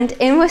And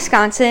in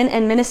Wisconsin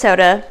and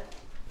Minnesota,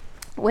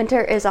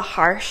 winter is a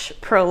harsh,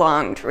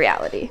 prolonged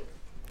reality.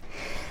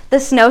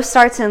 The snow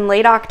starts in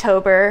late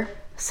October,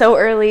 so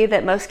early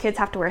that most kids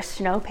have to wear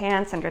snow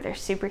pants under their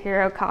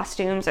superhero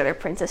costumes or their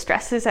princess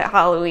dresses at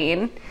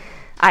Halloween.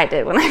 I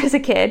did when I was a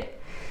kid.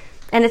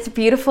 And it's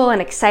beautiful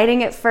and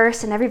exciting at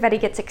first, and everybody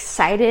gets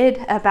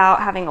excited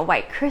about having a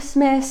white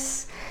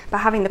Christmas,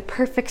 about having the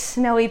perfect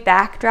snowy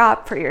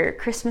backdrop for your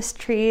Christmas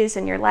trees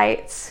and your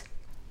lights.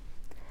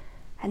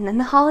 And then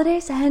the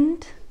holidays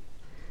end,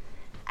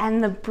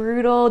 and the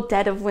brutal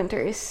dead of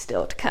winter is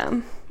still to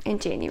come in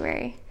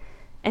January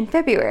and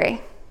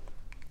February.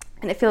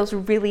 And it feels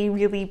really,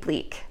 really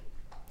bleak.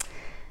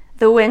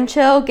 The wind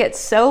chill gets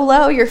so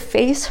low, your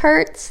face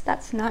hurts.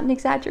 That's not an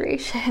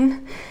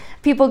exaggeration.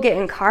 People get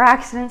in car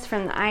accidents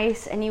from the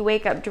ice, and you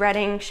wake up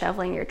dreading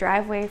shoveling your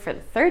driveway for the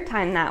third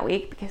time that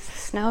week because the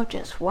snow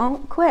just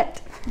won't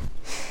quit.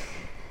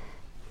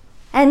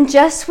 And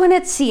just when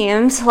it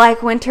seems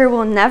like winter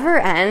will never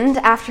end,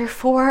 after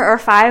 4 or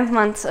 5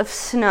 months of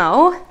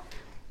snow,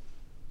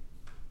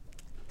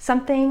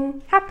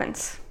 something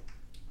happens.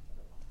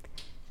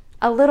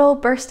 A little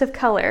burst of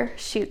color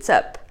shoots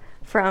up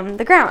from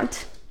the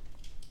ground.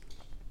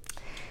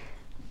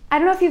 I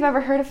don't know if you've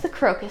ever heard of the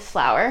crocus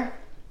flower.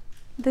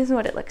 This is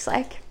what it looks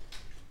like.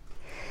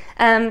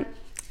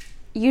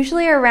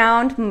 Usually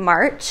around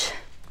March,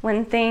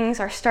 when things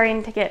are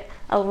starting to get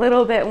a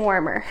little bit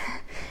warmer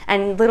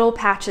and little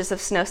patches of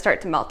snow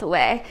start to melt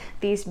away,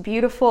 these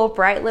beautiful,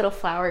 bright little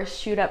flowers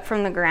shoot up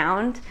from the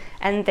ground,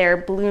 and they're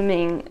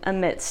blooming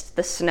amidst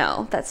the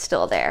snow that's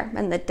still there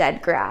and the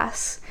dead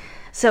grass.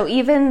 So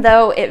even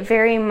though it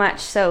very much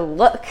so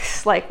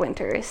looks like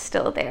winter is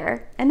still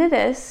there, and it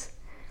is,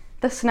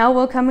 the snow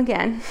will come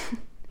again.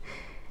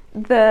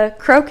 The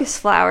crocus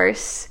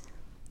flowers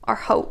are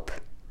hope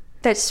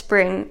that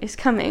spring is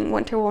coming.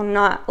 Winter will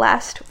not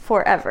last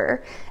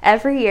forever.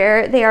 Every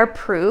year, they are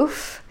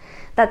proof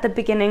that the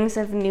beginnings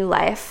of new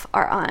life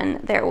are on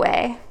their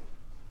way.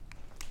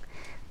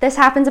 This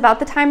happens about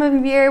the time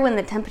of year when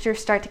the temperatures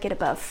start to get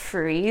above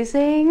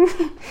freezing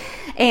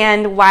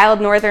and wild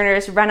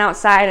northerners run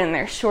outside in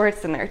their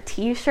shorts and their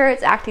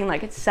t-shirts acting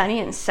like it's sunny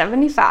and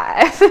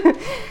 75.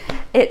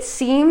 It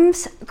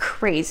seems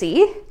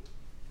crazy,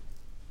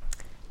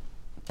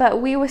 but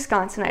we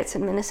Wisconsinites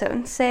and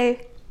Minnesotans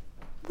say,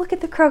 look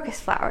at the crocus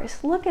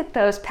flowers. Look at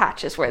those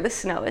patches where the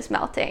snow is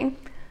melting.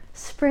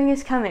 Spring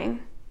is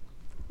coming.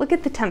 Look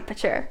at the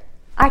temperature.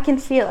 I can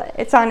feel it.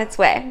 It's on its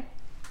way.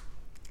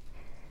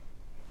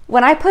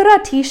 When I put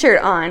a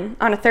t-shirt on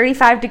a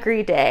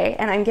 35-degree day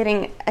and I'm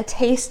getting a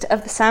taste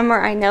of the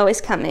summer I know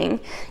is coming,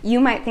 you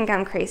might think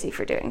I'm crazy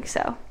for doing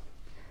so,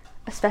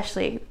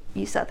 especially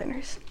you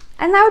Southerners.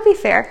 And that would be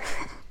fair.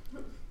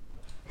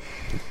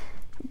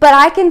 But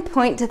I can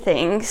point to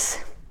things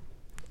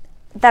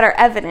that are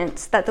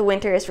evidence that the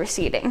winter is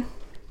receding.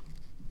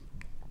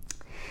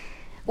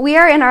 We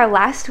are in our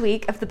last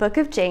week of the book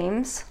of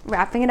James,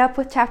 wrapping it up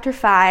with chapter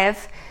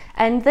 5,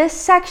 and this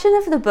section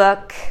of the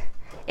book,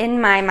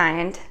 in my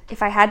mind,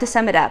 if I had to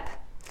sum it up,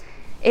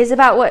 is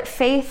about what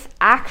faith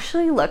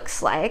actually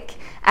looks like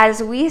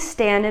as we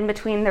stand in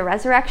between the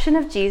resurrection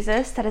of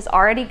Jesus that has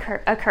already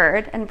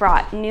occurred and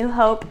brought new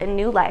hope and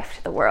new life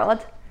to the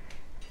world,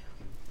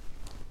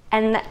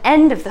 and the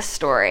end of the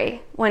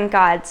story when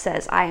God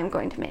says, I am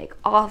going to make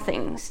all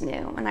things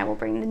new and I will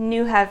bring the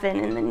new heaven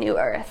and the new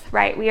earth,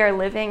 right? We are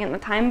living in the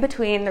time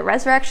between the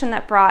resurrection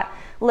that brought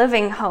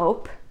living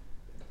hope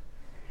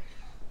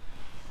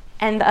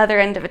and the other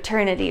end of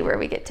eternity where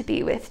we get to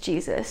be with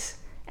Jesus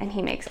and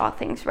he makes all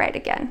things right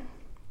again.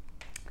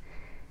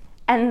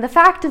 And the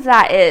fact of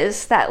that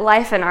is that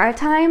life in our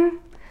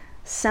time,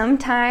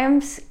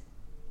 sometimes,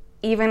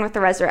 even with the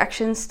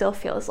resurrection, still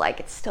feels like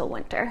it's still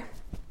winter.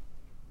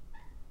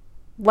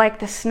 Like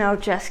the snow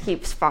just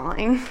keeps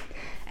falling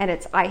and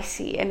it's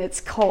icy and it's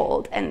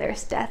cold and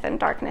there's death and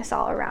darkness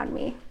all around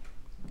me.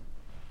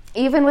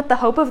 Even with the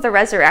hope of the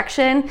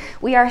resurrection,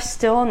 we are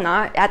still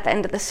not at the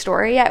end of the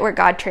story yet where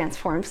God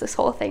transforms this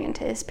whole thing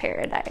into his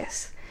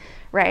paradise,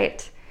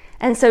 right?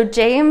 And so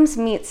James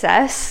meets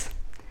us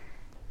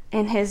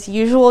in his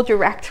usual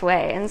direct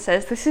way and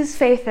says, this is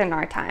faith in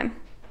our time.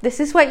 This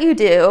is what you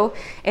do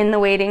in the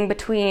waiting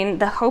between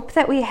the hope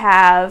that we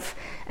have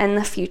and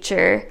the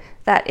future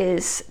that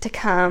is to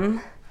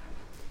come,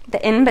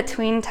 the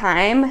in-between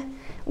time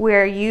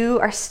where you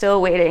are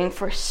still waiting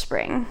for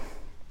spring.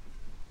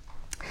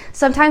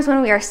 Sometimes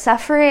when we are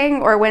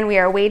suffering or when we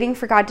are waiting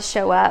for God to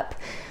show up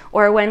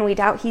or when we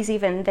doubt he's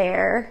even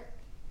there,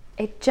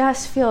 it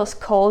just feels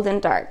cold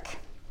and dark.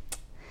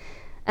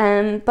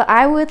 But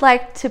I would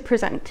like to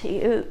present to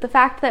you the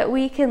fact that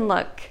we can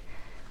look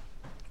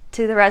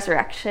to the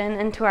resurrection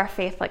and to our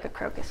faith like a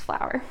crocus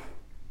flower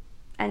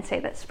and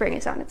say that spring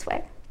is on its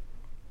way.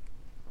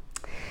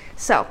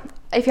 So,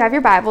 if you have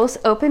your Bibles,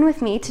 open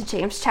with me to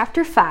James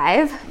chapter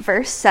 5,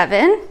 verse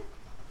 7.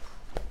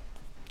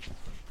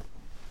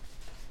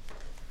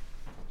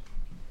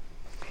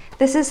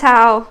 This is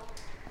how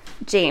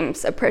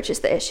James approaches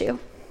the issue.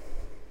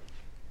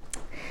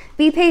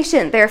 Be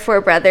patient,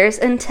 therefore, brothers,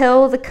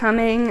 until the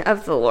coming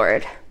of the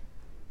Lord.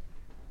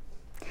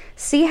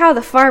 See how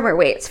the farmer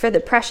waits for the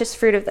precious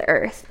fruit of the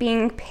earth,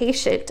 being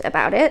patient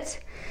about it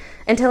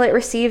until it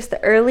receives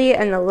the early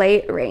and the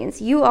late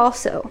rains. You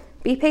also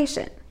be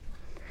patient.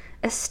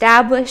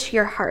 Establish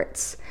your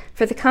hearts,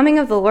 for the coming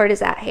of the Lord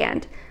is at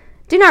hand.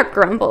 Do not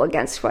grumble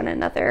against one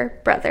another,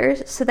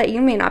 brothers, so that you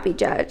may not be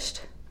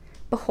judged.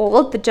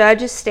 Behold, the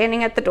judge is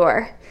standing at the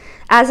door.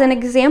 As an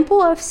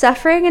example of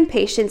suffering and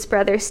patience,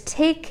 brothers,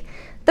 take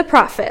the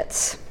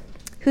prophets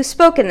who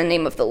spoke in the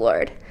name of the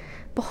Lord.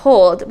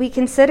 Behold, we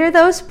consider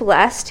those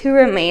blessed who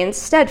remain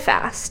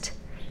steadfast.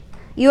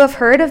 You have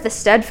heard of the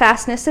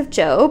steadfastness of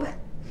Job,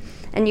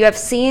 and you have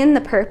seen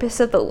the purpose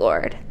of the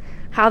Lord,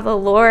 how the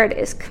Lord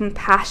is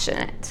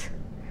compassionate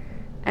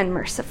and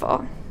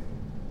merciful.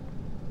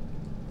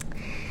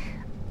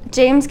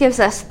 James gives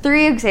us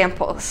 3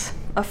 examples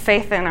of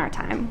faith in our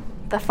time: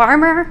 the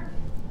farmer,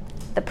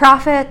 the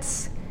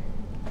prophets,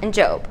 and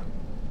Job.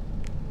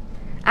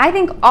 I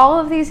think all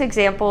of these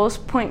examples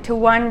point to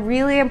one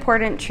really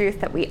important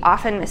truth that we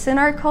often miss in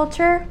our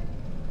culture.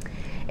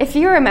 If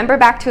you remember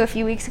back to a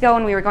few weeks ago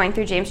when we were going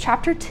through James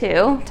chapter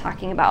 2,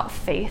 talking about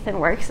faith and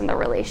works and the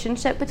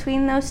relationship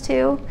between those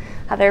two,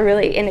 how they're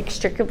really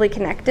inextricably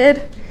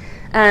connected,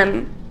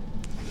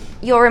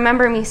 you'll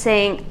remember me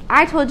saying,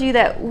 I told you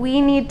that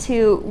we need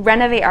to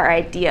renovate our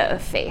idea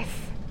of faith.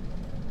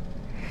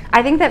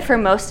 I think that for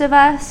most of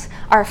us,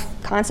 our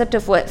concept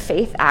of what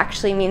faith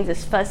actually means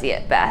is fuzzy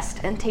at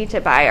best and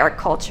tainted by our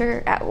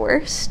culture at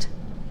worst.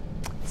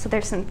 So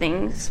there's some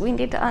things we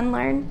need to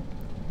unlearn.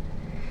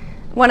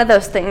 One of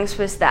those things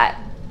was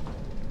that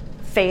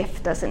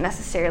faith doesn't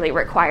necessarily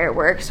require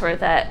works, or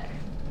that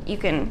you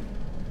can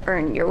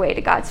earn your way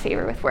to God's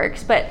favor with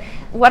works. But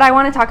what I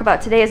want to talk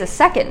about today is a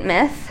second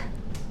myth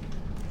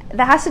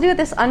that has to do with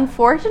this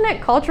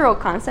unfortunate cultural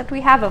concept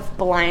we have of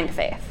blind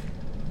faith.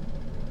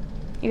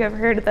 You ever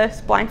heard of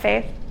this, blind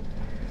faith?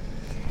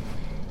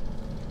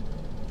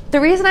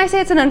 The reason I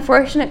say it's an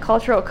unfortunate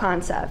cultural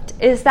concept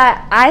is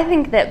that I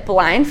think that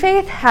blind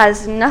faith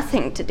has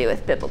nothing to do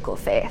with biblical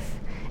faith.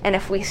 And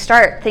if we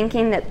start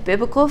thinking that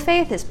biblical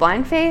faith is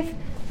blind faith,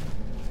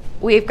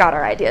 we've got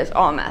our ideas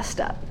all messed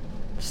up.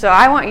 So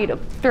I want you to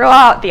throw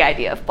out the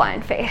idea of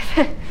blind faith.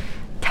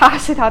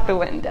 Toss it out the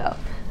window.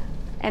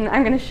 And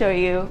I'm going to show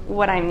you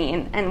what I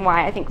mean and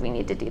why I think we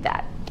need to do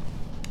that.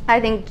 I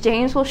think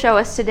James will show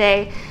us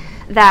today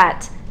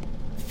that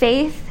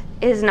faith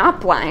is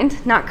not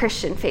blind, not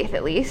Christian faith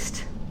at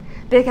least,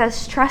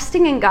 because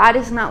trusting in God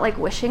is not like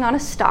wishing on a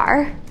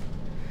star.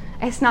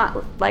 It's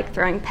not like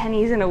throwing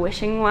pennies in a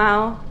wishing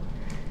well.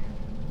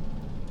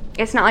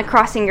 It's not like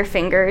crossing your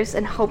fingers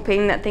and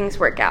hoping that things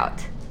work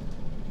out.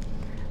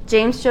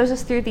 James shows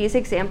us through these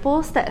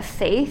examples that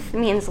faith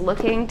means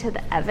looking to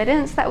the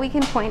evidence that we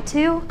can point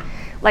to,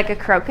 like a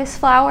crocus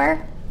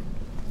flower,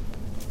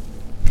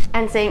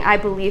 and saying, I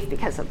believe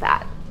because of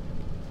that.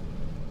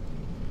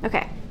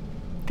 Okay,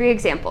 3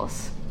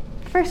 examples.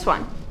 First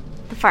one,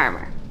 the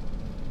farmer.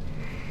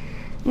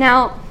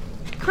 Now,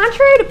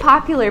 contrary to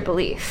popular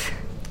belief,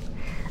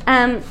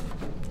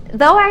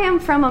 though I am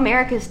from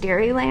America's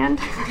dairy land,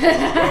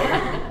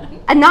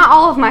 not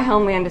all of my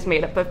homeland is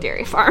made up of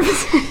dairy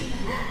farms.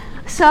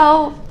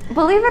 So,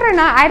 believe it or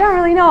not, I don't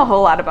really know a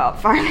whole lot about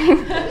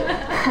farming.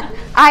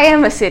 I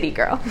am a city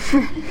girl.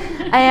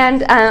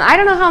 And I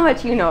don't know how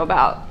much you know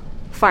about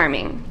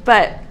farming,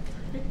 but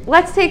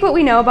let's take what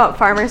we know about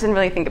farmers and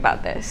really think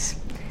about this.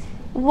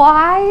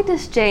 Why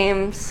does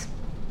James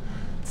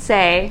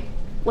say,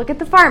 look at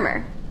the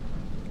farmer?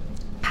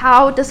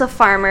 How does a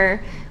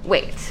farmer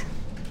wait?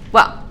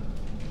 Well,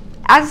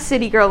 as a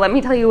city girl, let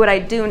me tell you what I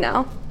do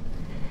know.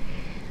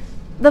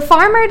 The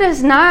farmer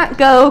does not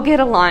go get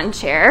a lawn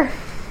chair,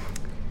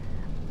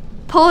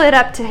 pull it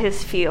up to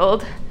his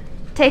field,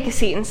 take a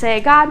seat and say,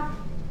 God,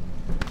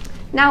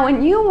 now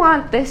when you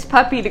want this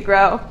puppy to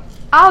grow,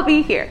 I'll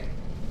be here.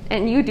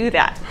 And you do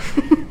that,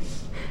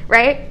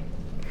 right?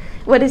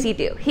 What does he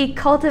do? He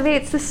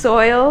cultivates the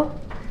soil,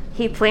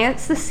 he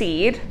plants the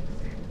seed,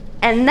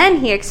 and then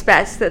he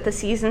expects that the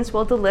seasons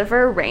will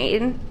deliver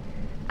rain,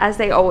 as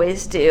they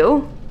always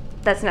do,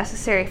 that's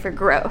necessary for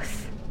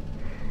growth.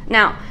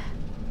 Now,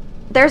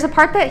 there's a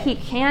part that he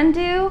can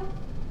do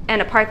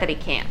and a part that he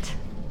can't,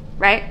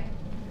 right?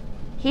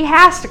 He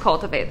has to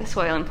cultivate the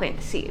soil and plant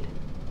the seed.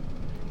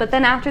 But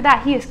then after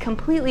that, he is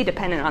completely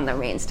dependent on the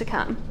rains to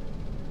come.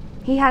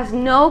 He has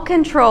no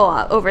control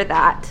over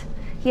that.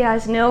 He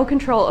has no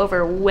control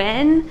over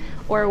when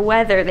or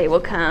whether they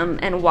will come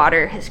and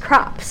water his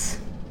crops.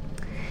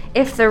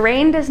 If the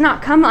rain does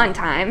not come on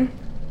time,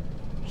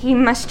 he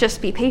must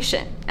just be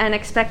patient and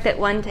expect that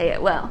one day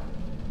it will.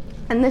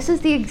 And this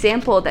is the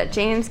example that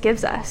James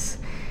gives us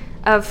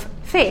of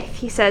faith.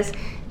 He says,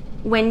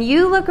 when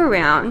you look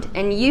around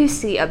and you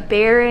see a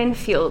barren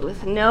field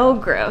with no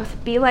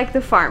growth, be like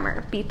the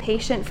farmer. Be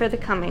patient for the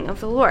coming of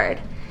the Lord.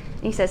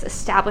 And he says,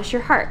 establish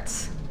your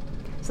hearts.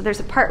 So there's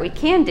a part we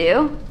can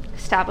do,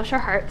 establish our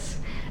hearts,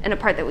 and a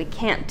part that we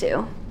can't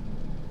do,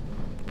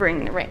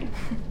 bring the rain.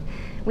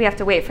 We have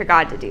to wait for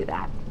God to do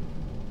that.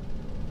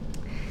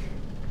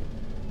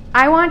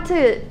 I want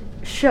to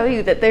show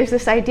you that there's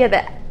this idea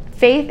that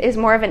faith is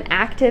more of an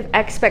active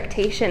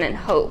expectation and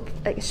hope,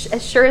 like,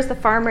 as sure as the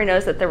farmer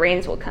knows that the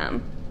rains will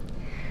come.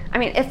 I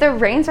mean, if the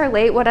rains are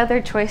late, what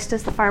other choice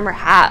does the farmer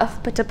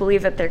have but to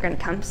believe that they're going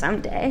to come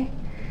someday?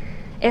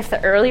 If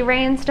the early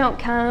rains don't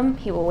come,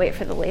 he will wait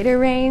for the later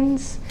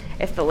rains.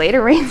 If the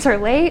later rains are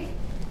late,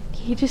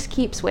 he just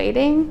keeps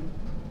waiting.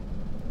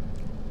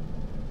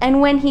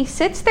 And when he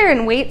sits there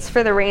and waits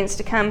for the rains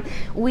to come,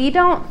 we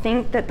don't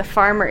think that the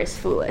farmer is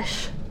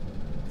foolish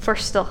for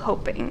still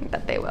hoping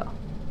that they will,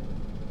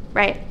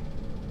 right?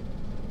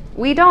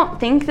 We don't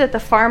think that the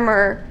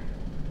farmer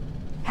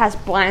has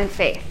blind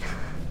faith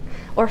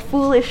or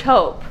foolish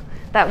hope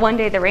that one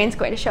day the rain's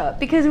going to show up,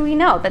 because we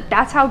know that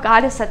that's how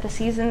God has set the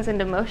seasons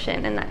into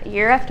motion, and that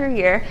year after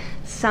year,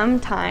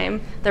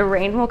 sometime the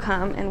rain will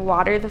come and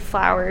water the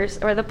flowers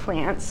or the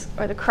plants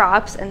or the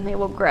crops, and they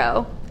will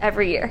grow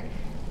every year.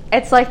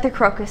 It's like the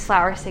crocus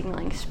flower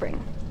signaling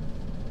spring.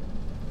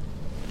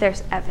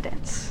 There's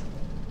evidence.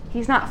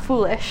 He's not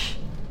foolish.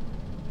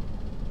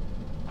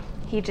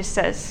 He just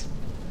says,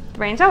 the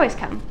rains always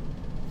come,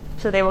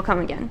 so they will come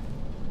again.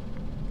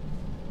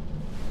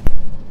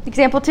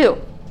 Example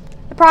 2,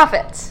 the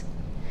prophets.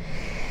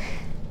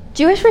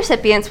 Jewish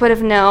recipients would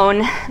have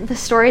known the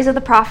stories of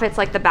the prophets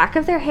like the back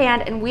of their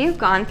hand, and we've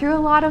gone through a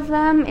lot of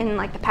them in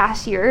like the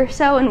past year or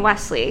so in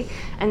Wesley.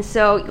 And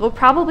so you'll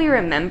probably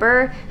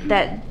remember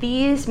that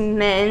these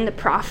men, the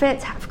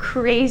prophets, have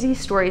crazy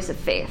stories of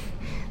faith.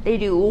 They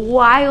do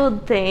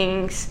wild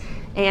things,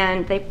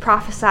 and they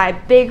prophesy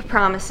big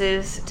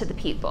promises to the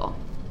people.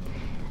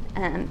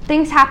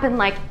 Things happen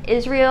like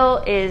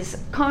Israel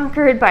is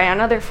conquered by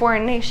another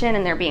foreign nation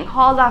and they're being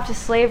hauled off to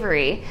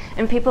slavery.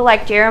 And people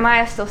like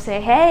Jeremiah still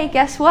say, hey,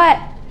 guess what?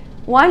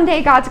 One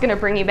day God's going to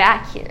bring you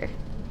back here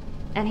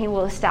and he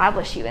will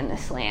establish you in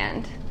this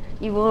land.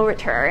 You will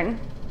return.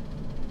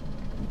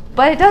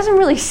 But it doesn't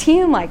really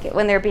seem like it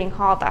when they're being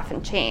hauled off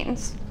in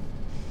chains.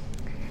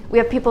 We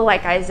have people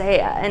like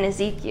Isaiah and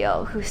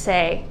Ezekiel who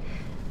say,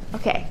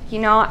 okay, you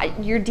know,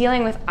 you're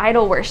dealing with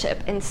idol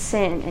worship and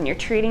sin, and you're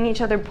treating each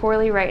other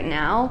poorly right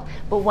now,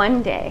 but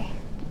one day,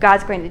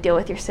 God's going to deal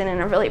with your sin in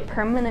a really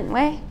permanent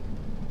way.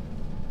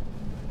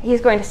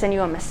 He's going to send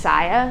you a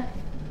Messiah.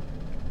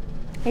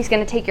 He's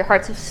going to take your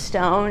hearts of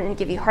stone and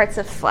give you hearts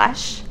of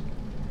flesh.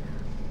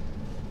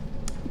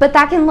 But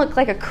that can look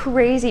like a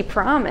crazy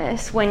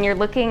promise when you're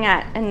looking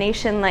at a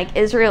nation like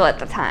Israel at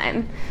the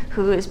time,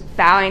 who is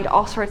bowing to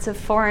all sorts of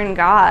foreign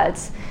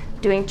gods,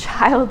 doing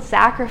child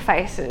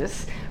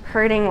sacrifices,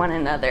 hurting one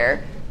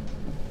another,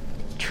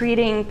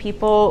 treating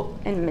people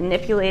and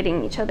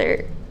manipulating each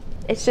other.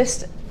 It's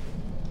just,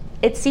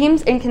 it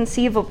seems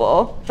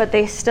inconceivable, but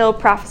they still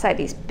prophesy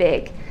these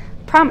big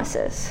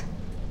promises.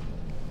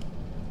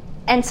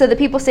 And so the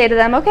people say to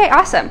them, okay,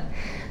 awesome.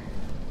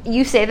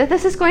 You say that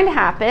this is going to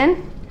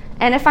happen,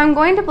 and if I'm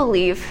going to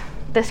believe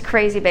this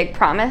crazy big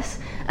promise,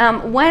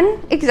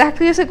 when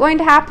exactly is it going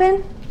to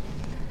happen?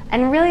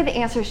 And really the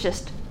answer is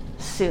just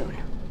soon.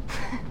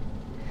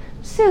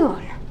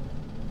 Soon.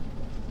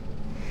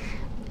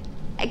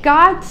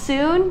 God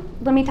soon,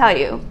 let me tell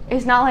you,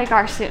 is not like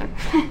our soon.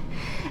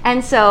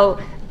 And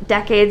so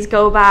decades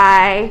go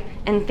by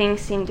and things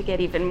seem to get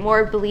even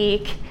more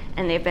bleak,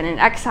 and they've been in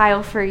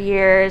exile for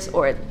years,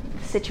 or the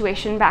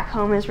situation back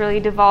home is really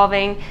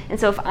devolving. And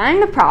so if I'm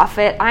the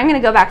prophet, I'm going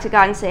to go back to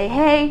God and say,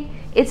 hey,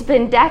 it's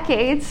been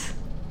decades.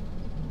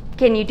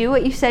 Can you do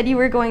what you said you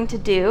were going to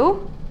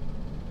do?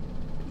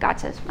 God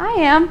says, I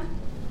am.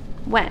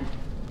 When?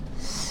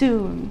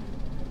 Soon.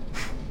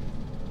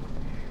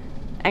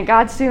 And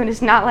God's soon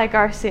is not like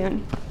our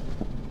soon.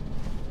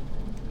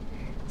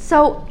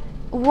 So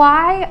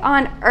why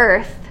on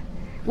earth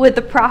would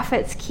the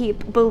prophets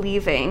keep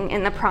believing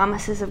in the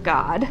promises of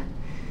God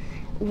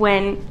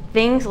when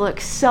things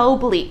look so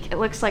bleak? It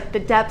looks like the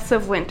depths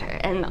of winter,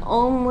 and the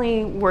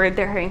only word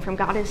they're hearing from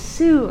God is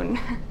soon.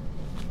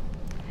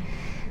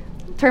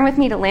 Turn with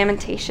me to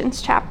Lamentations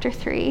chapter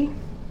 3,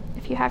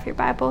 if you have your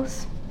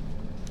Bibles.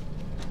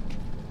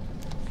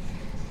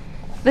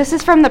 This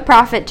is from the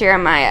prophet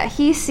Jeremiah.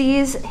 He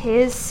sees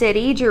his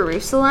city,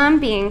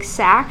 Jerusalem, being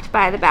sacked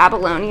by the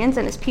Babylonians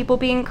and his people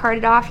being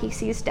carted off. He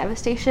sees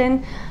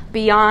devastation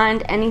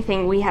beyond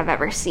anything we have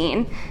ever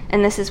seen.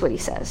 And this is what he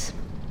says.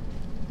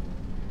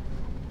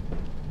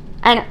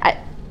 And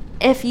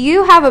if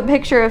you have a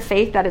picture of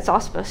faith that it's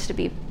all supposed to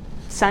be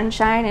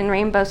sunshine and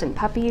rainbows and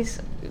puppies,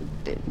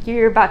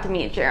 you're about to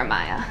meet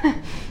Jeremiah,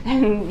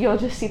 and you'll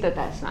just see that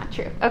that's not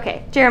true.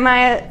 Okay,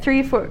 Jeremiah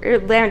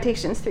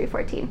Lamentations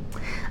 3:14.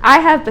 I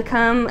have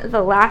become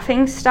the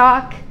laughing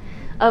stock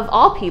of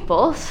all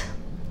peoples,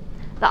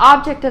 the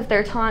object of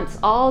their taunts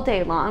all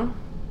day long.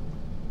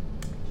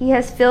 He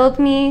has filled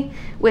me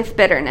with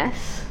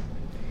bitterness.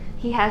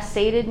 He has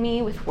sated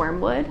me with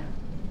wormwood.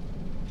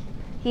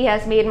 He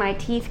has made my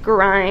teeth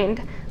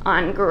grind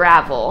on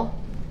gravel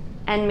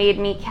and made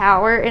me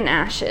cower in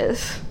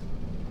ashes.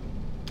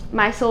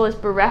 My soul is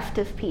bereft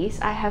of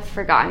peace. I have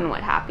forgotten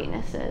what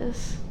happiness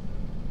is.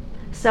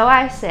 So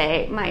I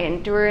say, my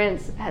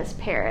endurance has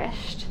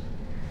perished.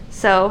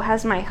 So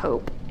has my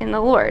hope in the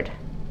Lord.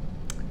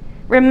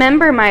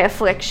 Remember my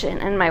affliction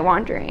and my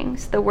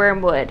wanderings, the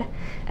wormwood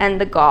and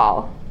the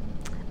gall.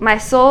 My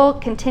soul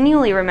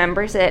continually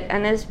remembers it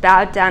and is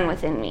bowed down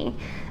within me.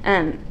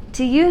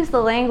 To use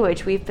the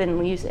language we've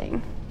been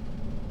using,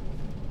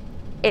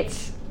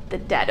 it's the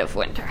dead of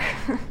winter.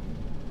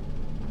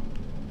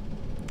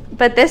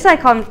 But this I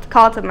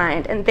call to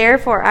mind, and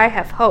therefore I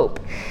have hope.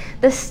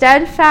 The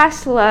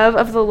steadfast love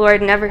of the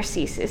Lord never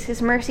ceases.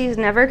 His mercies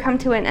never come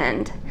to an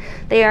end.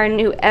 They are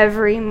new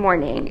every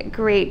morning.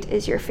 Great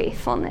is your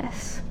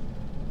faithfulness.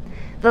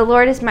 The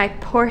Lord is my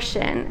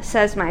portion,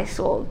 says my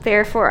soul.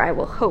 Therefore I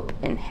will hope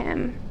in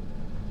him.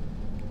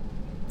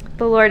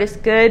 The Lord is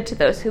good to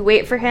those who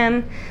wait for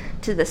him,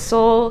 to the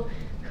soul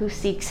who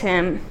seeks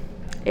him.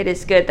 It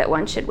is good that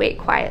one should wait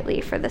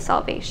quietly for the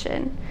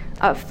salvation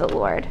of the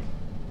Lord.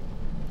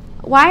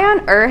 Why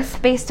on earth,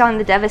 based on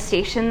the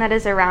devastation that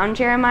is around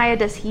Jeremiah,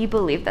 does he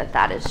believe that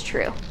that is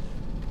true?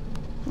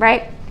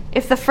 Right?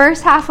 If the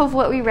first half of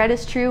what we read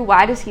is true,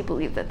 why does he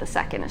believe that the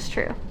second is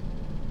true?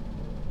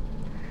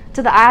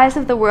 To the eyes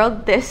of the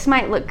world, this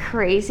might look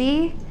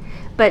crazy,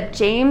 but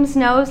James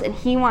knows, and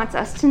he wants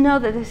us to know,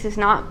 that this is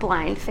not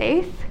blind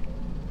faith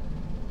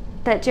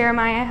that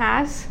Jeremiah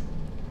has.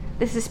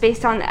 This is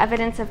based on the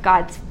evidence of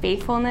God's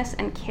faithfulness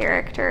and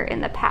character in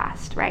the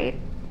past, right?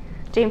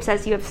 James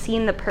says, you have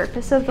seen the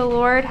purpose of the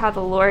Lord, how the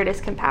Lord is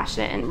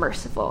compassionate and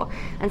merciful.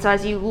 And so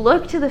as you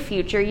look to the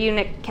future,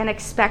 you can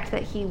expect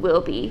that he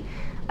will be.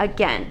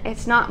 Again,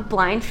 it's not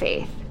blind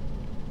faith.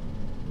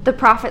 The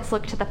prophets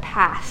look to the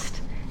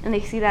past, and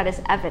they see that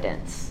as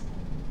evidence,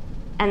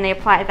 and they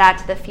apply that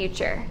to the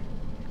future.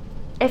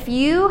 If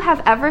you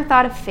have ever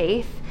thought of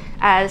faith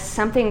as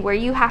something where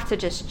you have to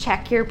just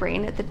check your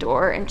brain at the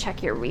door and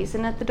check your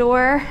reason at the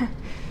door,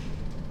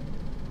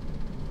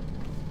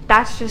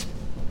 that's just,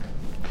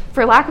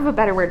 for lack of a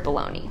better word,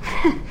 baloney.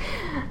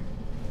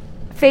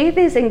 Faith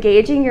is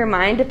engaging your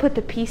mind to put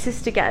the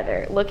pieces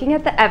together, looking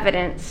at the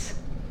evidence,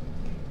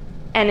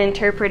 and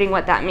interpreting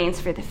what that means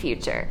for the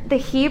future. The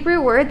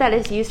Hebrew word that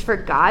is used for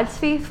God's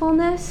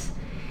faithfulness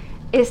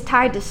is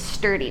tied to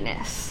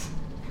sturdiness,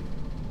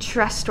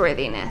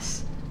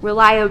 trustworthiness,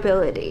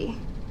 reliability.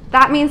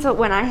 That means that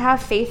when I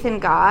have faith in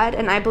God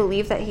and I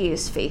believe that he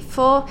is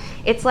faithful,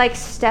 it's like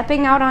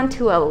stepping out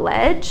onto a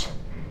ledge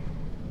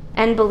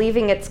and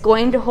believing it's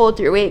going to hold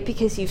your weight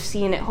because you've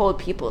seen it hold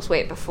people's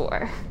weight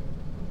before.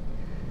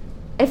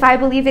 If I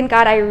believe in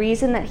God, I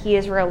reason that he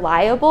is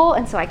reliable,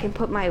 and so I can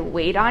put my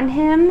weight on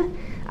him.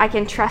 I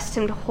can trust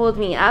him to hold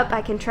me up.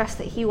 I can trust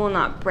that he will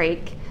not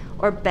break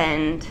or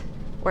bend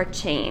or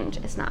change.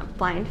 It's not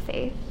blind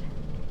faith.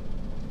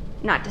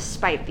 Not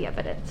despite the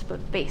evidence,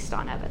 but based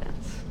on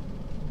evidence.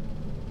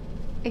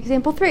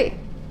 Example 3.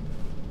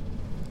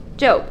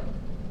 Job.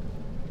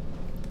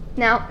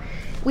 Now,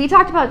 we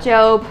talked about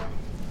Job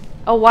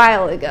a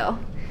while ago.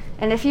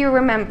 And if you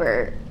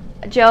remember,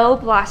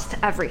 Job lost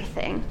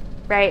everything,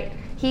 right?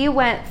 He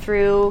went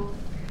through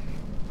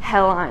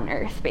hell on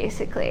earth,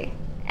 basically.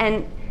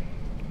 And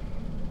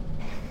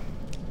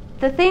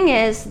the thing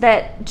is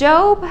that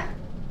Job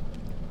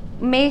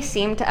may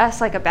seem to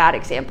us like a bad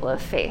example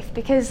of faith,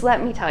 because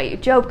let me tell you,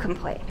 Job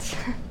complains.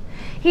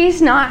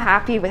 He's not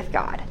happy with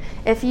God.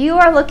 If you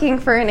are looking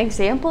for an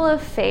example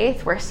of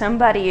faith where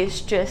somebody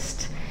is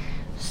just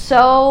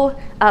so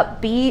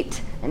upbeat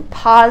and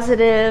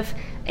positive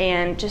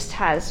and just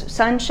has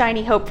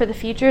sunshiny hope for the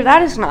future,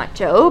 that is not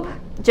Job.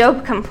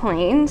 Job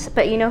complains,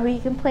 but you know who he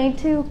complained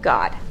to?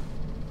 God.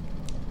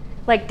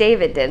 Like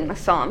David did in the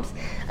Psalms.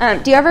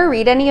 Do you ever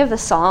read any of the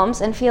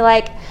Psalms and feel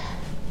like,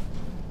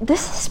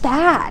 this is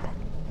bad?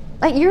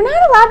 Like, you're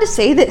not allowed to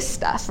say this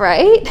stuff,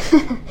 right?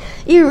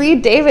 You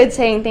read David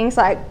saying things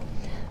like,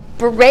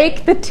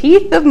 break the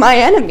teeth of my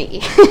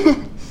enemy.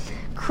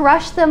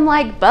 Crush them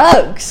like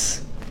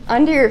bugs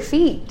under your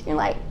feet. You're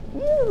like,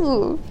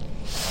 ew,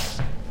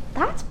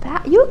 that's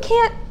bad. You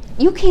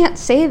can't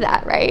say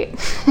that, right?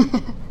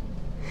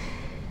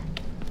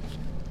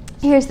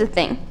 Here's the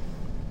thing.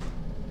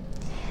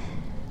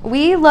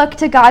 We look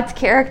to God's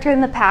character in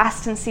the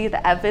past and see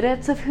the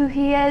evidence of who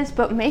he is,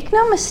 but make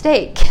no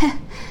mistake,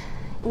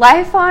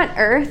 life on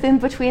earth in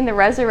between the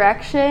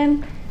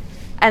resurrection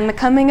and the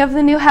coming of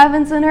the new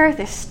heavens and earth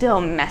is still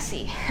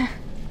messy.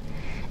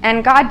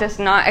 And God does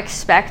not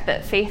expect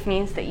that faith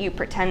means that you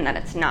pretend that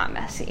it's not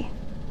messy.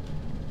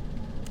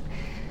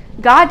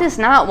 God does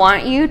not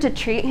want you to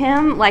treat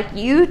him like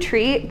you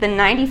treat the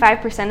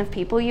 95% of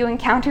people you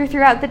encounter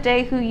throughout the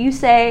day who you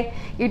say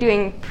you're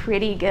doing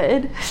pretty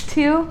good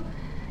to,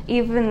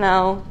 even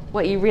though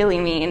what you really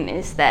mean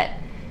is that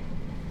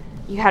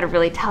you had a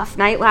really tough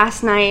night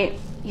last night,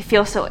 you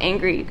feel so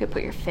angry you could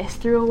put your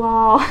fist through a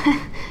wall,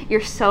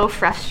 you're so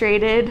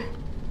frustrated.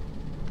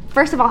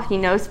 First of all, he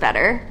knows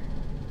better.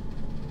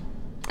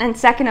 And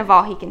second of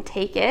all, he can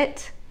take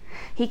it.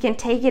 He can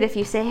take it if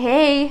you say,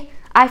 hey,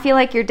 I feel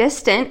like you're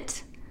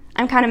distant.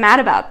 I'm kind of mad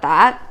about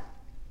that.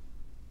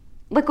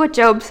 Look what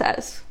Job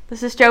says.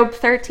 This is Job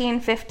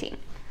 13:15.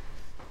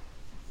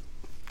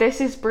 This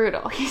is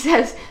brutal. He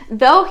says,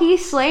 though he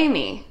slay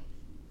me,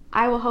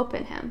 I will hope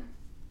in him.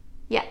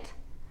 Yet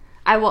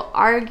I will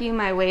argue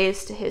my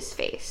ways to his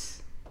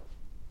face.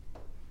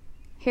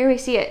 Here we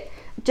see it.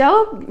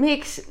 Job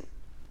makes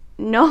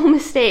no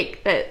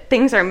mistake that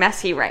things are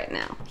messy right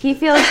now. He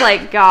feels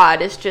like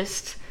God is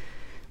just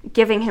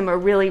giving him a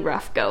really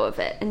rough go of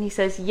it. And he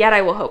says, yet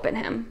I will hope in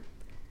him.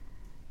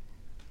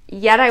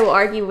 Yet I will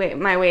argue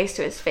my ways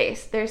to his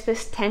face. There's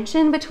this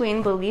tension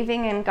between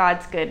believing in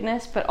God's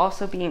goodness, but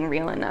also being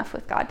real enough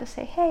with God to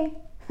say, hey,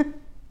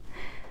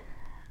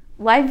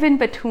 life in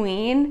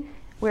between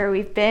where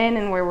we've been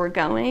and where we're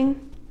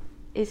going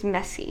is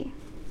messy.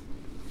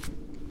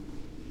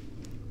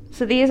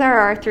 So these are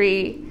our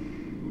 3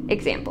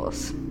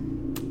 examples.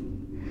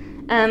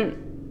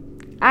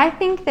 I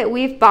think that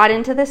we've bought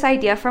into this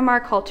idea from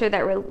our culture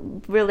that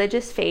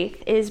religious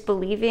faith is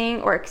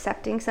believing or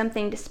accepting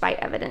something despite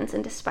evidence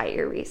and despite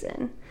your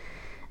reason.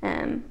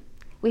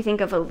 We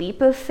think of a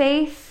leap of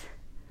faith.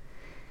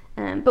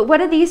 But what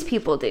do these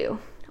people do?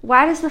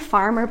 Why does the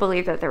farmer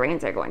believe that the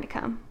rains are going to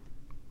come?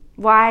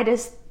 Why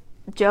does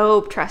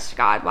Job trust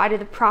God? Why do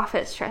the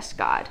prophets trust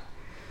God?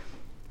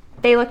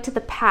 They look to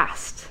the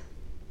past.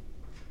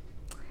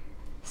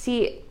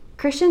 See,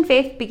 Christian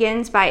faith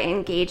begins by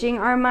engaging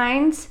our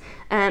minds.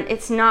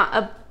 It's not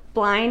a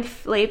blind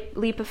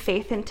leap of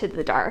faith into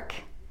the dark.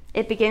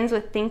 It begins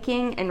with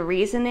thinking and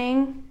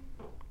reasoning.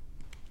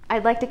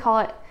 I'd like to call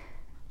it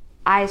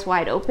eyes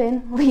wide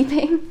open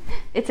leaping.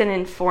 It's an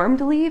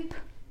informed leap,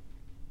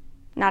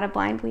 not a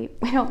blind leap.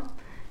 We don't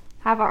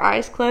have our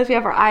eyes closed. We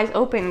have our eyes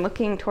open,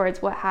 looking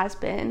towards what has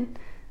been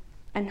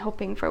and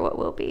hoping for what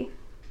will be.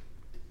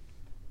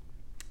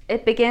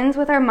 It begins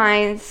with our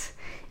minds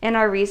and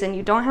our reason.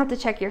 You don't have to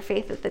check your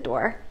faith at the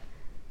door.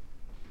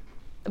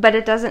 But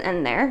it doesn't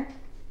end there.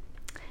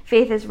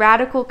 Faith is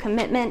radical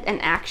commitment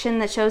and action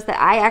that shows that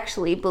I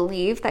actually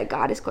believe that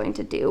God is going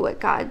to do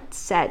what God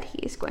said he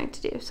is going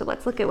to do. So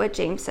let's look at what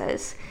James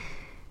says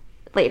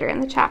later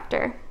in the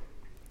chapter.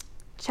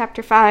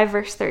 Chapter 5,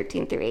 verse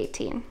 13 through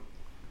 18.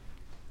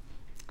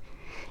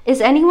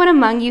 Is anyone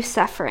among you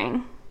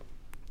suffering?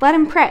 Let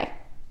him pray.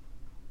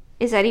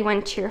 Is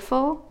anyone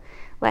cheerful?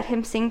 Let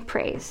him sing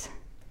praise.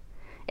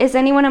 Is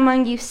anyone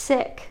among you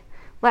sick?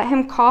 Let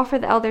him call for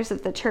the elders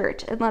of the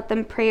church and let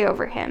them pray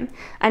over him,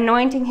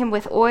 anointing him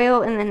with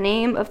oil in the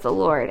name of the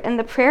Lord. And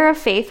the prayer of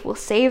faith will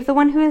save the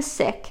one who is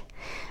sick,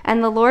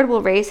 and the Lord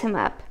will raise him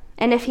up.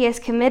 And if he has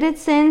committed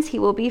sins, he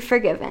will be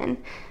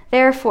forgiven.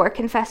 Therefore,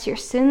 confess your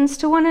sins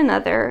to one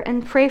another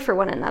and pray for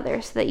one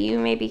another so that you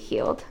may be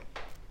healed.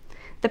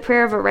 The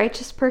prayer of a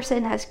righteous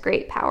person has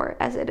great power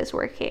as it is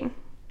working.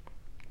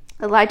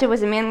 Elijah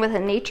was a man with a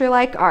nature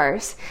like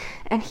ours,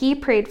 and he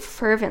prayed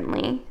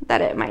fervently that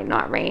it might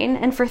not rain.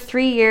 And for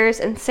 3 years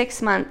and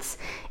 6 months,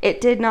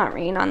 it did not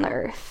rain on the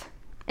earth.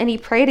 And he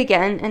prayed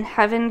again, and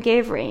heaven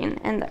gave rain,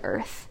 and the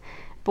earth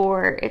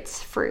bore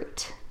its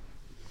fruit.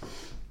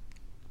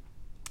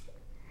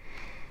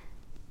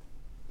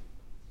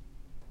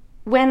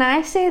 When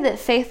I say that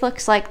faith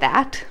looks like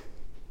that,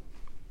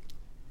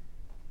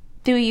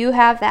 do you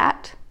have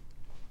that?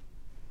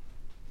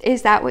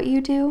 Is that what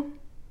you do?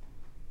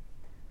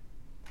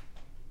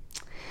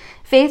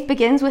 Faith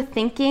begins with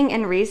thinking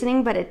and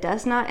reasoning, but it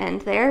does not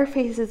end there.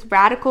 Faith is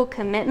radical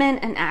commitment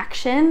and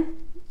action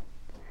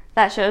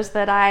that shows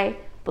that I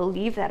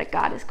believe that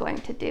God is going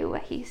to do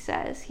what he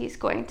says he's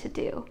going to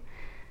do.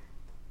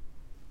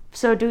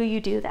 So do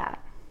you do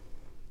that?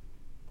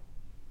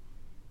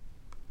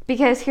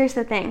 Because here's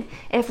the thing.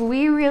 If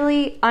we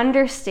really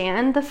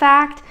understand the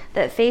fact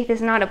that faith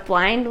is not a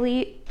blind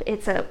leap,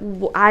 it's a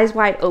eyes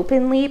wide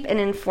open leap, an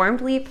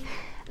informed leap,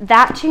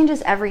 that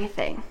changes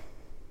everything.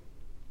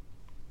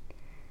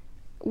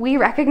 We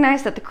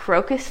recognize that the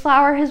crocus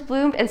flower has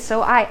bloomed, and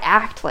so I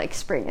act like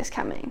spring is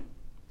coming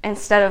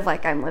instead of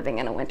like I'm living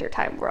in a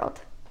wintertime world,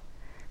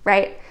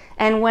 right?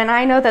 And when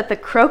I know that the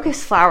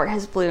crocus flower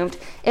has bloomed,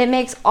 it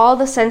makes all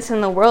the sense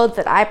in the world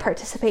that I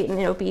participate in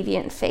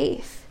obedient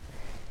faith.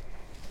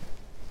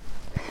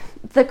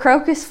 The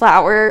crocus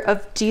flower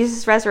of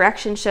Jesus'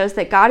 resurrection shows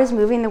that God is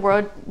moving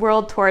the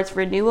world towards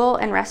renewal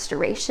and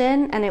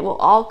restoration, and it will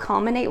all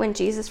culminate when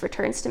Jesus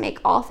returns to make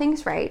all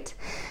things right.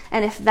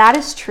 And if that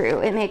is true,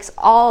 it makes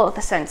all of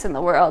the sense in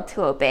the world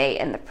to obey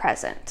in the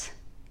present,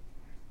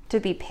 to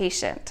be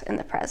patient in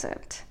the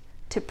present,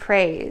 to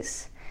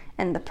praise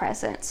in the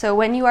present. So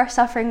when you are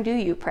suffering, do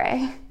you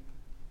pray?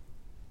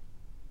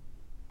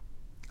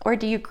 Or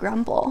do you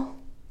grumble?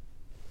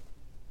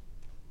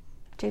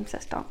 James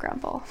says, don't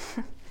grumble.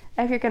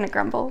 If you're going to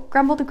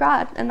grumble to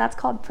God, and that's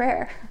called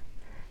prayer,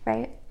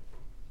 right?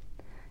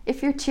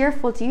 If you're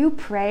cheerful, do you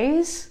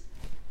praise?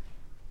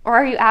 Or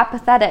are you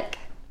apathetic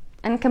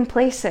and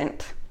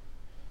complacent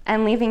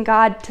and leaving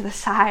God to the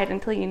side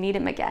until you need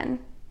him again?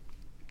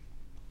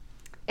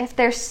 If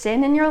there's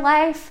sin in your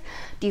life,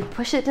 do you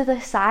push it to the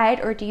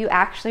side or do you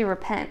actually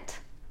repent?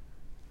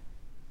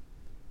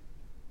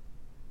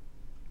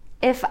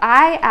 If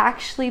I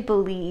actually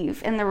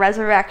believe in the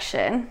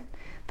resurrection,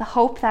 the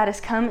hope that has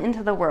come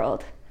into the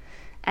world,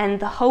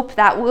 and the hope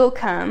that will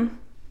come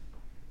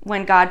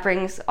when God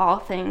brings all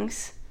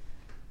things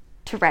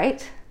to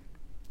right,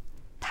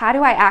 how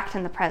do I act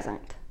in the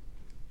present?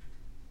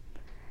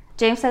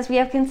 James says we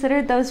have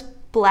considered those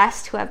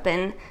blessed who have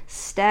been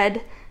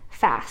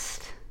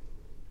steadfast.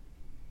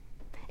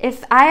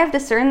 If I have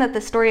discerned that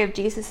the story of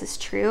Jesus is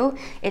true,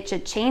 it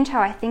should change how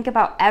I think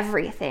about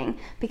everything,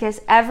 because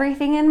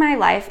everything in my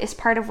life is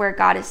part of where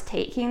God is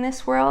taking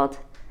this world,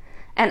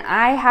 and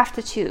I have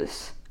to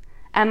choose.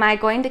 Am I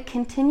going to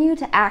continue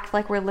to act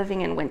like we're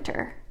living in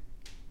winter?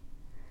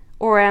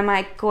 Or am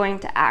I going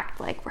to act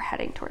like we're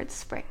heading towards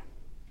spring?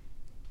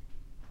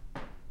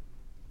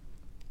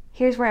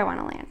 Here's where I want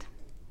to land,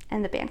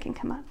 and the band can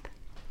come up.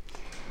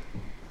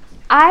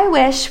 I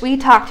wish we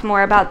talked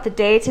more about the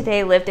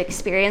day-to-day lived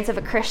experience of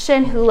a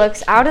Christian who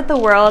looks out at the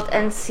world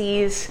and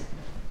sees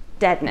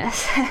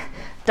deadness,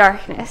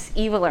 darkness,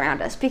 evil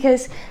around us,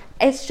 because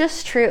it's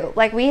just true.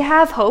 Like, we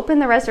have hope in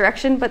the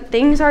resurrection, but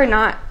things are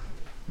not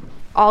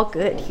all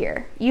good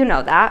here. You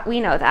know that. We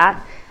know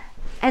that.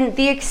 And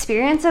the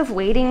experience of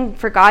waiting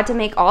for God to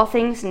make all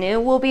things new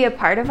will be a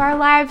part of our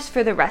lives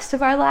for the rest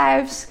of our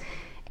lives,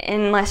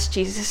 unless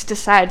Jesus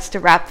decides to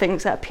wrap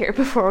things up here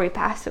before we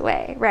pass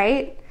away,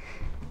 right?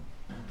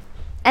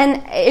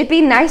 And it'd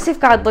be nice if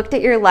God looked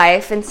at your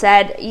life and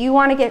said, you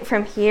want to get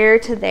from here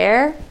to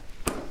there?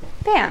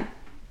 Bam,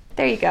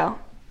 there you go.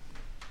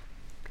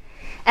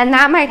 And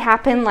that might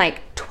happen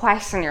like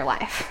twice in your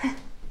life.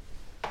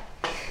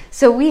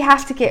 So we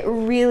have to get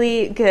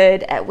really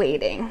good at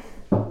waiting.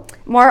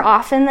 More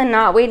often than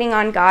not, waiting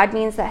on God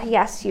means that he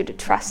asks you to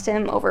trust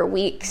him over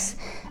weeks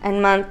and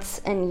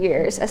months and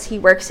years as he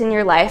works in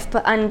your life,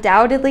 but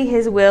undoubtedly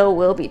his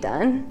will be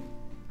done.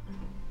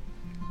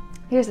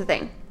 Here's the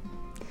thing.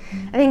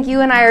 I think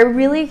you and I are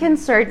really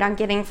concerned on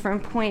getting from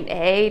point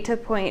A to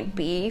point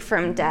B,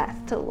 from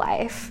death to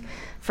life,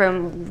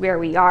 from where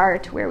we are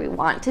to where we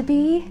want to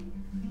be.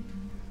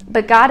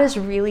 But God is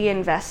really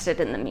invested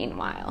in the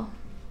meanwhile,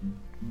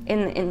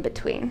 in the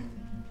in-between.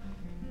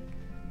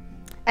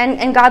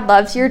 And God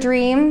loves your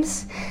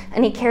dreams,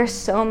 and he cares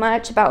so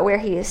much about where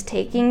he is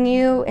taking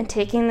you and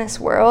taking this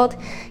world.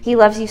 He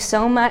loves you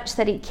so much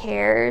that he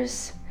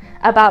cares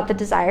about the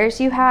desires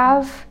you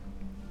have.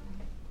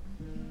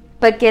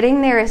 But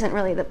getting there isn't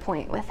really the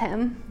point with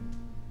him.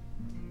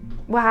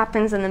 What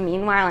happens in the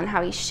meanwhile and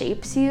how he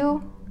shapes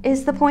you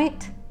is the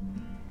point.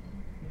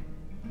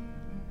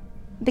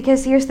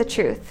 Because here's the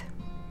truth.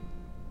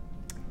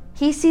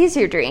 He sees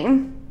your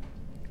dream,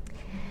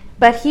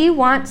 but he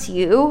wants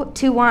you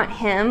to want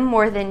him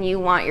more than you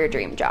want your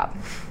dream job.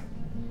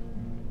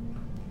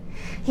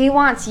 He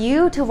wants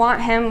you to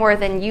want him more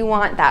than you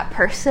want that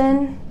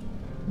person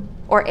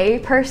or a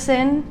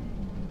person,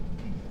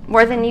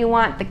 more than you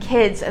want the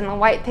kids and the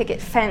white picket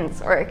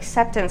fence or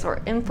acceptance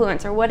or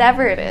influence or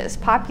whatever it is,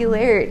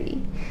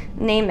 popularity,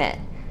 name it.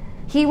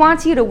 He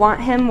wants you to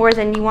want him more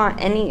than you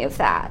want any of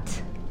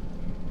that.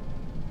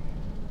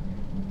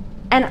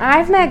 And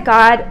I've met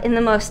God in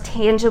the most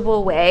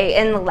tangible way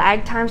in the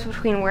lag times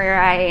between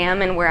where I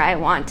am and where I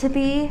want to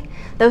be.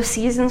 Those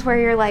seasons where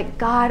you're like,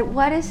 God,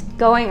 what is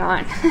going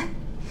on?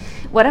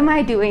 What am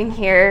I doing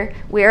here?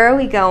 Where are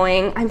we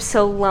going? I'm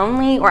so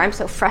lonely, or I'm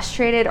so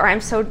frustrated, or I'm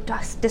so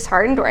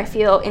disheartened, or I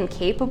feel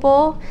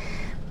incapable.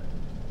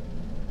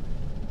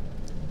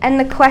 And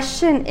the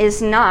question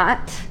is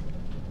not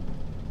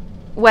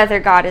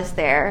whether God is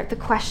there. The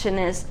question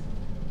is,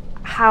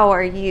 how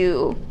are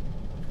you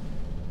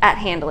at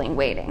handling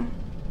waiting?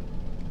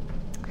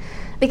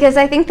 Because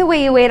I think the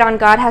way you wait on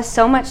God has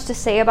so much to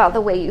say about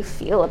the way you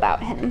feel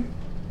about him.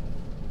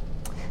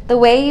 The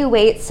way you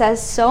wait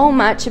says so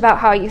much about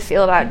how you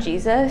feel about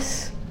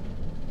Jesus.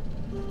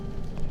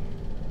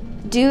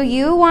 Do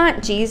you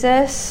want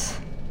Jesus,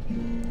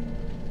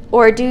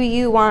 or do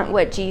you want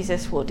what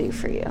Jesus will do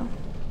for you?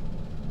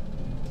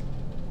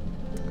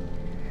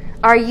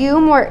 Are you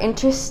more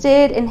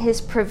interested in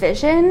his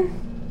provision,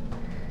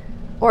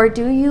 or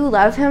do you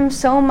love him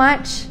so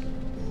much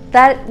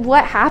that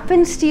what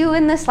happens to you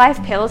in this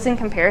life pales in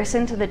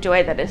comparison to the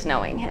joy that is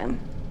knowing him?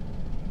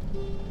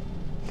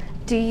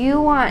 Do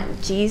you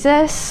want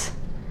Jesus,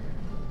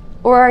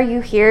 or are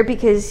you here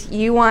because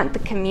you want the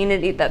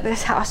community that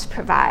this house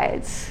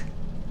provides?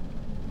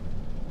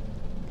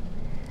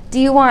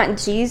 Do you want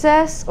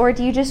Jesus, or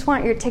do you just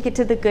want your ticket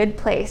to the good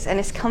place and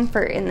his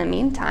comfort in the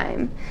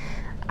meantime?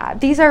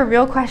 These are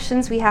real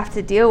questions we have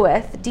to deal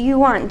with. Do you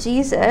want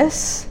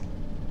Jesus,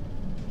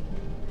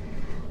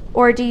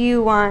 or do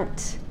you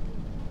want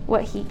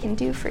what he can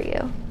do for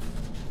you?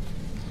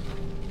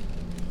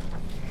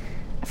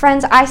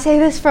 Friends, I say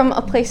this from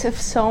a place of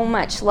so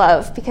much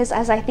love, because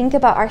as I think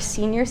about our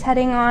seniors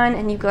heading on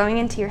and you going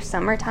into your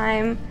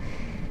summertime,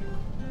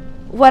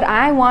 what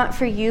I want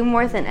for you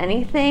more than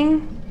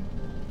anything,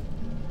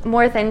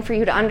 more than for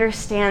you to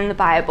understand the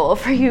Bible,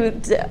 for you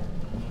to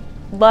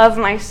love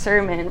my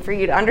sermon, for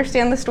you to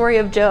understand the story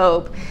of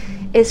Job,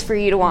 is for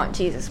you to want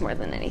Jesus more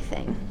than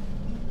anything.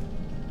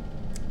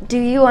 Do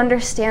you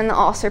understand the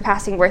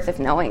all-surpassing worth of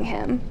knowing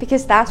him?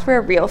 Because that's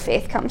where real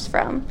faith comes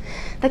from.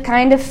 The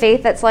kind of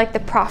faith that's like the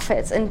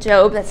prophets and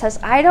Job, that says,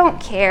 I don't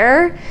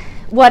care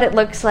what it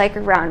looks like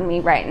around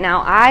me right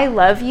now. I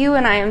love you,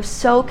 and I am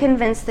so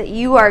convinced that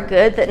you are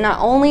good that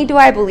not only do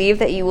I believe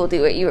that you will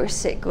do what you are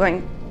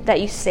going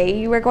that you say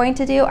you were going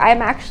to do,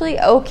 I'm actually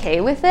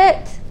okay with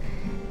it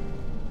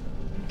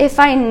if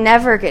I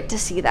never get to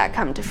see that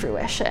come to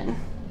fruition.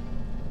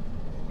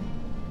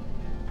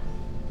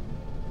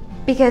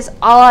 Because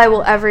all I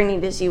will ever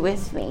need is you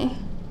with me.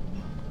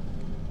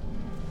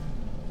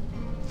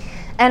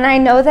 And I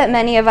know that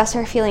many of us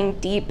are feeling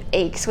deep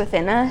aches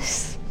within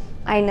us.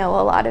 I know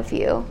a lot of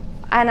you.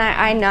 And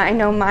I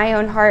know my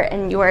own heart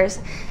and yours,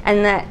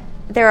 and that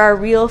there are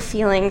real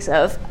feelings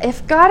of,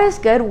 if God is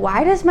good,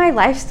 why does my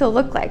life still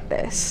look like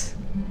this?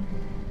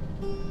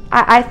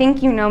 I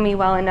think you know me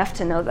well enough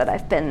to know that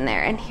I've been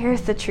there. And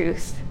here's the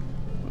truth,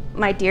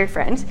 my dear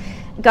friends.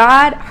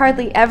 God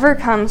hardly ever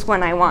comes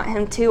when I want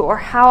him to or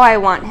how I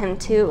want him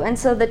to. And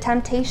so the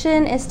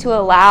temptation is to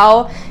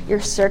allow your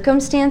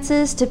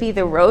circumstances to be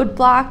the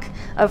roadblock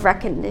of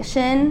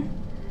recognition,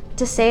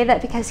 to say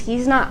that because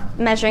he's not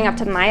measuring up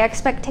to my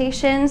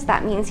expectations,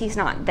 that means he's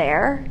not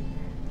there.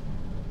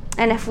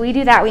 And if we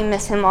do that, we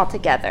miss him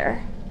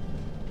altogether.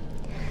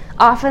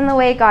 Often the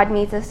way God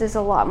meets us is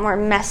a lot more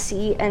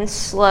messy and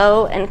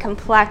slow and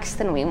complex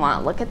than we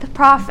want. Look at the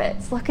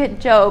prophets. Look at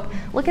Job.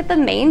 Look at the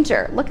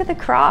manger. Look at the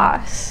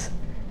cross.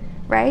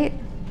 Right?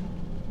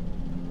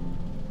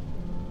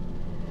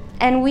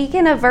 And we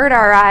can avert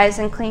our eyes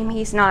and claim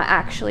he's not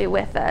actually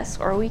with us.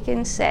 Or we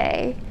can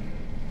say,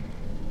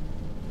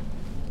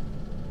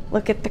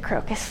 look at the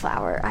crocus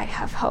flower. I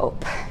have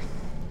hope.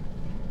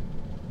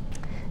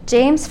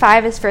 James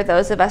 5 is for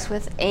those of us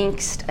with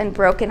angst and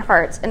broken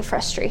hearts and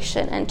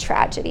frustration and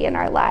tragedy in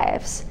our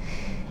lives.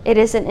 It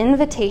is an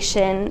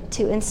invitation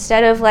to,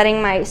 instead of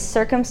letting my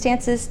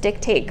circumstances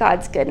dictate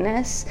God's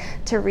goodness,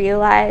 to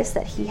realize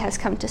that he has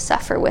come to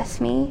suffer with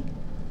me.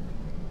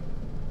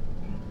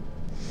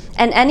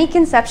 And any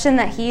conception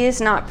that he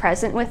is not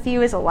present with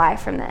you is a lie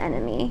from the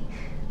enemy.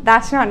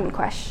 That's not in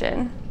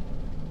question.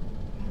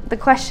 The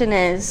question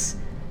is,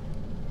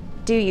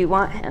 do you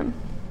want him?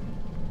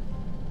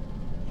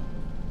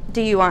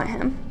 Do you want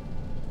him?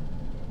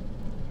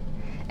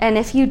 And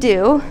if you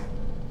do,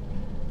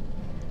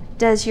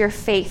 does your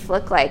faith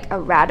look like a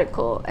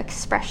radical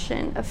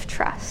expression of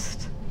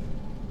trust?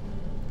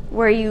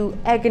 Where you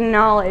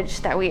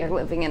acknowledge that we are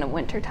living in a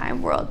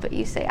wintertime world, but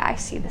you say, I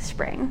see the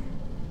spring,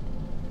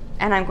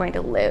 and I'm going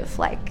to live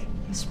like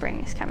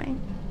spring is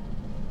coming.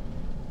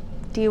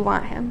 Do you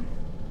want him?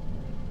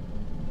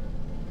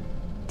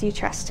 Do you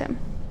trust him?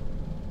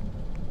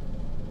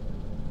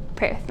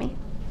 Pray with me.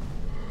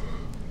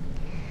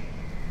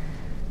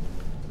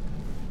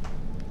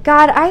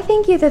 God, I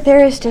thank you that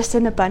there is just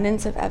an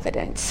abundance of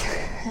evidence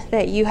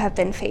that you have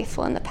been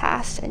faithful in the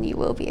past and you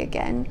will be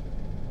again.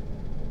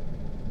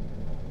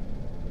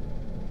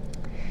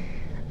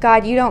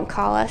 God, you don't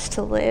call us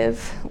to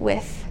live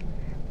with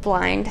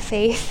blind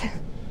faith,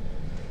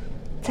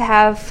 to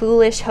have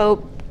foolish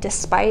hope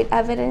despite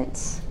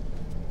evidence,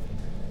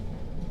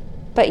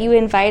 but you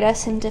invite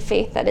us into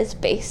faith that is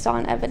based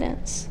on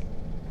evidence.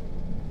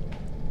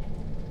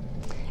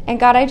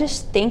 And God, I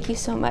just thank you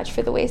so much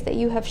for the ways that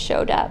you have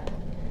showed up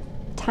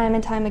time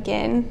and time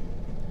again,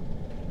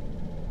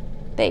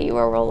 that you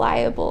are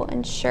reliable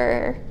and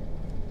sure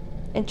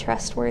and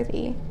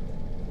trustworthy.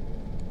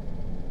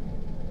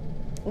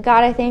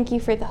 God, I thank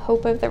you for the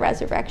hope of the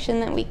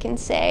resurrection, that we can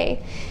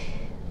say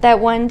that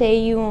one day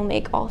you will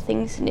make all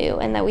things new,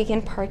 and that we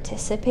can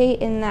participate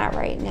in that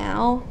right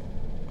now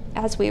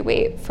as we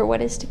wait for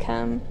what is to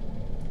come.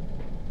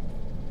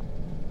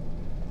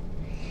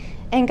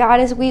 And God,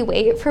 as we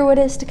wait for what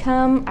is to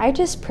come, I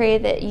just pray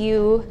that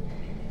you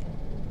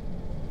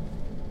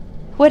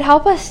would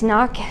help us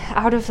knock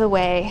out of the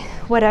way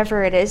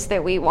whatever it is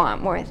that we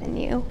want more than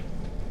you.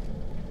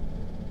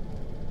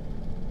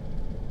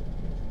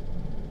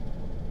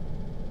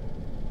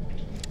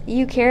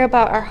 You care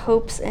about our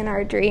hopes and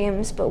our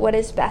dreams, but what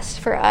is best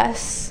for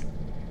us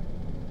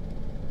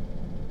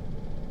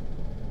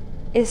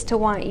is to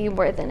want you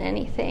more than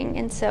anything.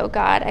 And so,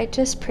 God, I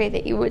just pray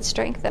that you would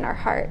strengthen our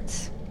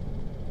hearts,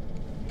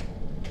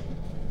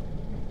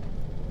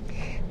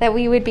 that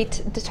we would be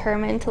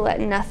determined to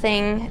let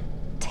nothing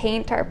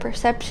taint our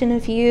perception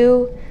of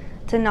you,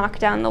 to knock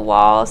down the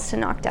walls, to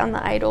knock down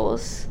the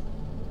idols,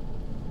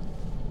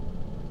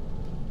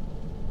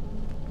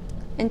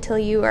 until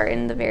you are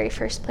in the very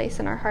first place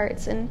in our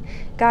hearts. And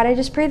God, I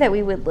just pray that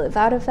we would live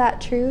out of that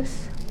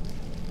truth.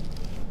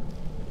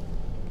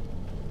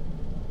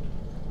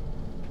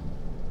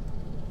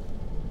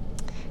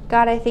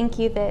 God, I thank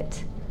you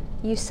that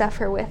you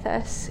suffer with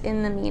us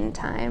in the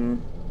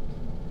meantime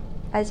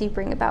as you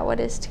bring about what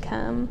is to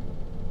come.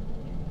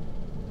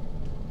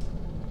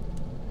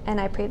 And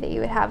I pray that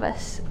you would help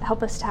us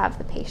to have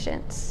the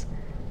patience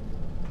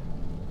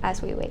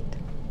as we wait.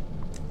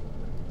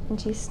 In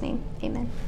Jesus' name, amen.